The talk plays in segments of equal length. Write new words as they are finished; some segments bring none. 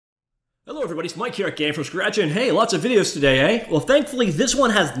Hello everybody, it's Mike here at Game From Scratch, and hey, lots of videos today, eh? Well, thankfully, this one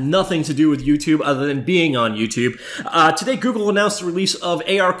has nothing to do with YouTube other than being on YouTube. Today, Google announced the release of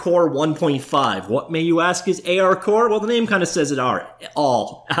ARCore 1.5. What, may you ask, is ARCore? Well, the name kind of says it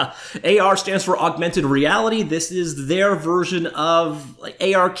all. AR stands for Augmented Reality. This is their version of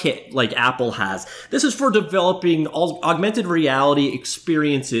ARKit, like Apple has. This is for developing augmented reality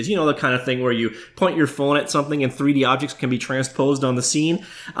experiences, you know, the kind of thing where you point your phone at something and 3D objects can be transposed on the scene.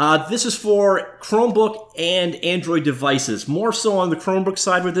 This is for Chromebook and Android devices. More so on the Chromebook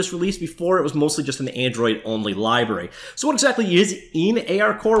side with this release. Before, it was mostly just an Android-only library. So what exactly is in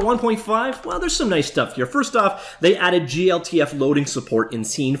ARCore 1.5? Well, there's some nice stuff here. First off, they added Gltf loading support in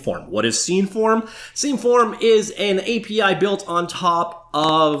Sceneform. What is Sceneform? Sceneform is an API built on top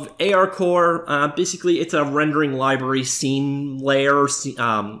of ARCore. Basically, it's a rendering library, scene layer,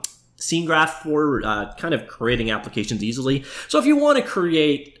 scene graph for kind of creating applications easily. So if you want to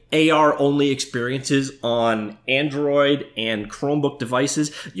create AR-only experiences on Android and Chromebook devices,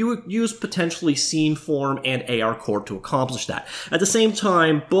 you would use potentially Sceneform and ARCore to accomplish that. At the same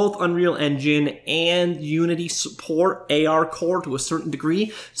time, both Unreal Engine and Unity support ARCore to a certain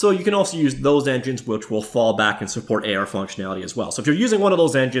degree, so you can also use those engines which will fall back and support AR functionality as well. So if you're using one of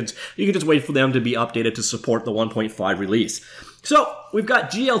those engines, you can just wait for them to be updated to support the 1.5 release. So we've got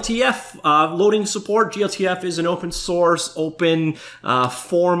Gltf loading support. Gltf is an open source, open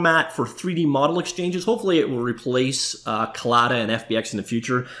format for 3D model exchanges. Hopefully it will replace Cloud and FBX in the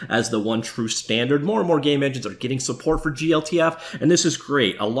future as the one true standard. More and more game engines are getting support for Gltf, and this is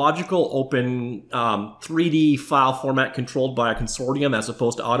great. A logical, open 3D file format controlled by a consortium as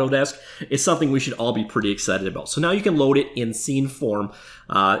opposed to Autodesk is something we should all be pretty excited about. So now you can load it in Sceneform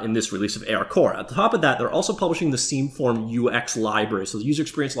in this release of ARCore. At the top of that, they're also publishing the Sceneform UX library. So the user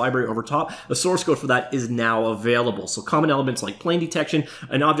experience library over top, the source code for that is now available. So common elements like plane detection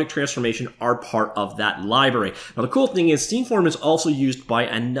and object transformation are part of that library. Now the cool thing is Sceneform is also used by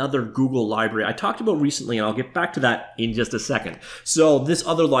another Google library I talked about recently, and I'll get back to that in just a second. So this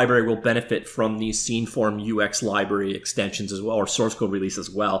other library will benefit from the Sceneform UX library extensions as well, or source code release as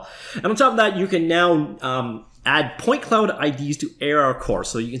well. And on top of that, you can now add point cloud IDs to ARCore.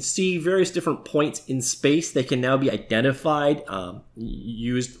 So you can see various different points in space. They can now be identified,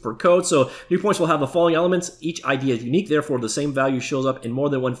 used for code. So new points will have the following elements. Each ID is unique, therefore the same value shows up in more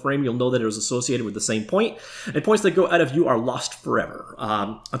than one frame. You'll know that it was associated with the same point. And points that go out of view are lost forever.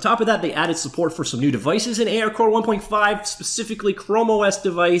 On top of that, they added support for some new devices in ARCore 1.5, specifically Chrome OS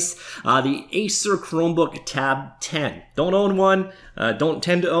device, the Acer Chromebook Tab 10. Don't own one, don't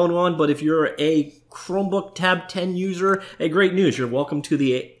tend to own one, but if you're a Chromebook Tab 10 user, hey, great news. You're welcome to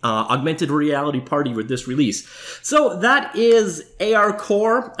the augmented reality party with this release. So that is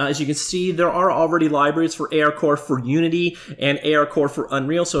ARCore. As you can see, there are already libraries for ARCore for Unity and ARCore for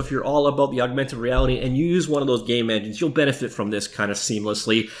Unreal. So if you're all about the augmented reality and you use one of those game engines, you'll benefit from this kind of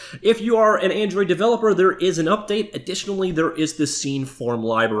seamlessly. If you are an Android developer, there is an update. Additionally, there is the Sceneform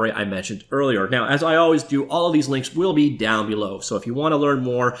library I mentioned earlier. Now, as I always do, all of these links will be down below. So if you want to learn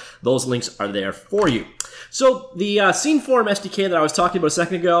more, those links are there for you. So the Sceneform SDK that I was talking about a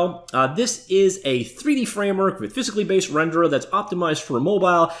second ago, this is a 3D framework with physically based renderer that's optimized for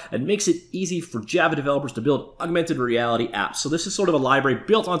mobile and makes it easy for Java developers to build augmented reality apps. So this is sort of a library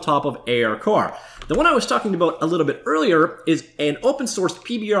built on top of ARCore. The one I was talking about a little bit earlier is an open source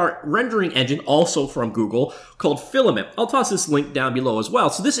PBR rendering engine, also from Google, called Filament. I'll toss this link down below as well.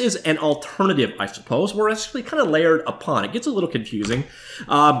 So this is an alternative, I suppose, where it's actually kind of layered upon. It gets a little confusing.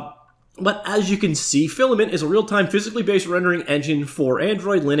 But as you can see, Filament is a real-time physically based rendering engine for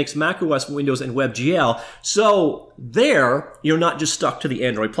Android, Linux, macOS, Windows, and WebGL. So there, you're not just stuck to the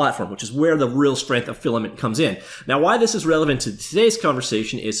Android platform, which is where the real strength of Filament comes in. Now, why this is relevant to today's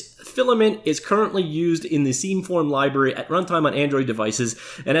conversation is Filament is currently used in the Sceneform library at runtime on Android devices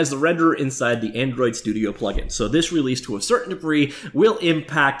and as the renderer inside the Android Studio plugin. So this release, to a certain degree, will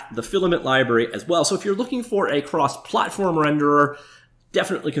impact the Filament library as well. So if you're looking for a cross-platform renderer,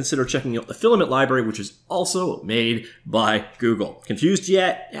 definitely consider checking out the Filament library, which is also made by Google. Confused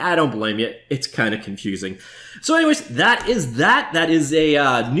yet? I don't blame you. It's kind of confusing. So anyways, that is that. That is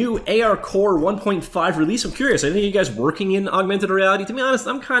a new ARCore 1.5 release. I'm curious, any of you guys working in augmented reality? To be honest,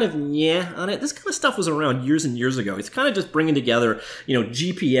 I'm kind of on it. This kind of stuff was around years and years ago. It's kind of just bringing together, you know,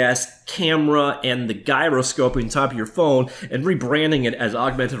 GPS, camera, and the gyroscope on top of your phone and rebranding it as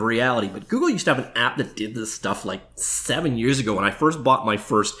augmented reality. But Google used to have an app that did this stuff like 7 years ago when I first bought my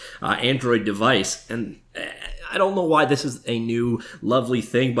first Android device, and I don't know why this is a new lovely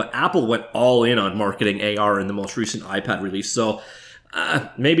thing, but Apple went all in on marketing AR in the most recent iPad release. So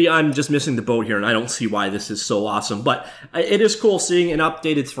Maybe I'm just missing the boat here and I don't see why this is so awesome, but it is cool seeing an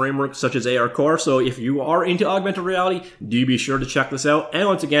updated framework such as ARCore, so if you are into augmented reality, do be sure to check this out. And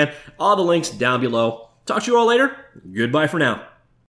once again, all the links down below. Talk to you all later. Goodbye for now.